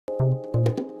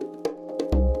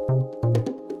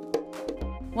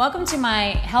Welcome to my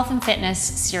health and fitness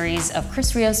series of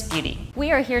Chris Rios Beauty.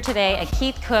 We are here today at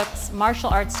Keith Cooke's martial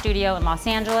arts studio in Los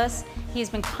Angeles. He's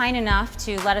been kind enough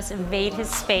to let us invade his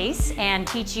space and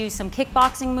teach you some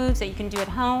kickboxing moves that you can do at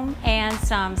home and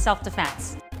some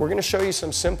self-defense. We're going to show you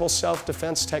some simple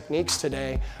self-defense techniques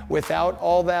today. Without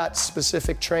all that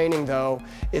specific training though,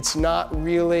 it's not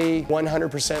really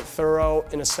 100% thorough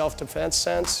in a self-defense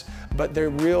sense, but they're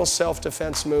real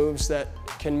self-defense moves that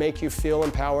can make you feel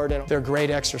empowered, and they're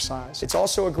great exercise. It's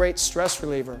also a great stress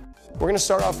reliever. We're going to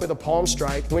start off with a palm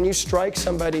strike. When you strike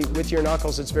somebody with your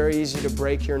knuckles, it's very easy to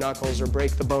break your knuckles or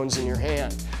break the bones in your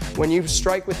hand. When you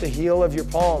strike with the heel of your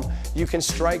palm, you can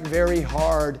strike very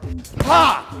hard,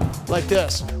 ha! Like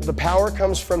this. The power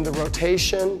comes from the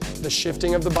rotation, the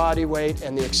shifting of the body weight,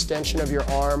 and the extension of your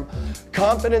arm.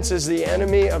 Confidence is the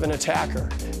enemy of an attacker.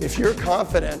 If you're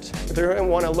confident, they're going to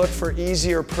want to look for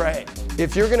easier prey.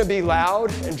 If you're going to be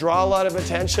loud and draw a lot of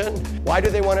attention, why do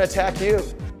they want to attack you?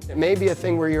 It may be a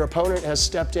thing where your opponent has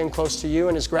stepped in close to you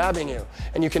and is grabbing you,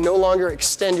 and you can no longer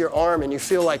extend your arm and you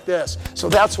feel like this. So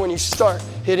that's when you start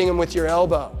hitting them with your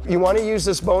elbow. You want to use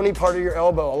this bony part of your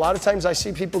elbow. A lot of times I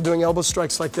see people doing elbow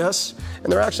strikes like this,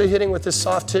 and they're actually hitting with this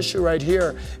soft tissue right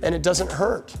here, and it doesn't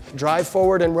hurt. Drive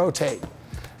forward and rotate.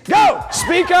 Go!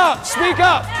 Speak up! Speak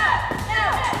up!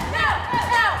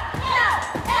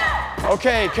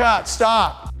 Okay, cut,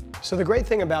 stop. So the great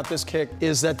thing about this kick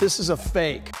is that this is a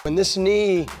fake. When this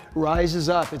knee rises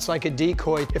up, it's like a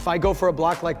decoy. If I go for a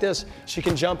block like this, she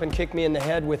can jump and kick me in the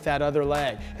head with that other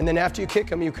leg. And then after you kick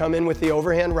them, you come in with the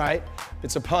overhand right.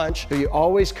 It's a punch. So you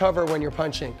always cover when you're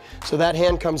punching. So that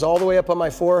hand comes all the way up on my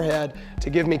forehead to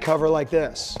give me cover like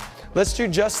this. Let's do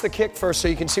just the kick first so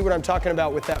you can see what I'm talking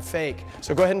about with that fake.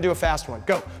 So go ahead and do a fast one.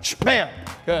 Go, bam,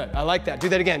 good, I like that. Do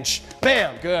that again,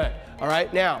 bam, good. All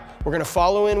right, now we're gonna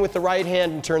follow in with the right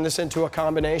hand and turn this into a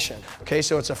combination. Okay,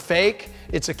 so it's a fake,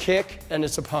 it's a kick, and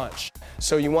it's a punch.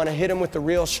 So you wanna hit them with the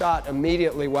real shot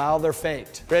immediately while they're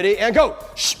faked. Ready, and go,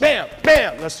 bam,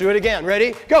 bam. Let's do it again,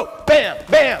 ready? Go, bam,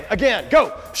 bam, again,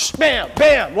 go, bam,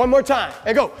 bam. One more time,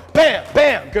 and go, bam,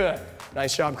 bam, good.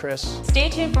 Nice job, Chris. Stay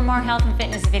tuned for more health and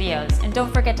fitness videos, and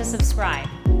don't forget to subscribe.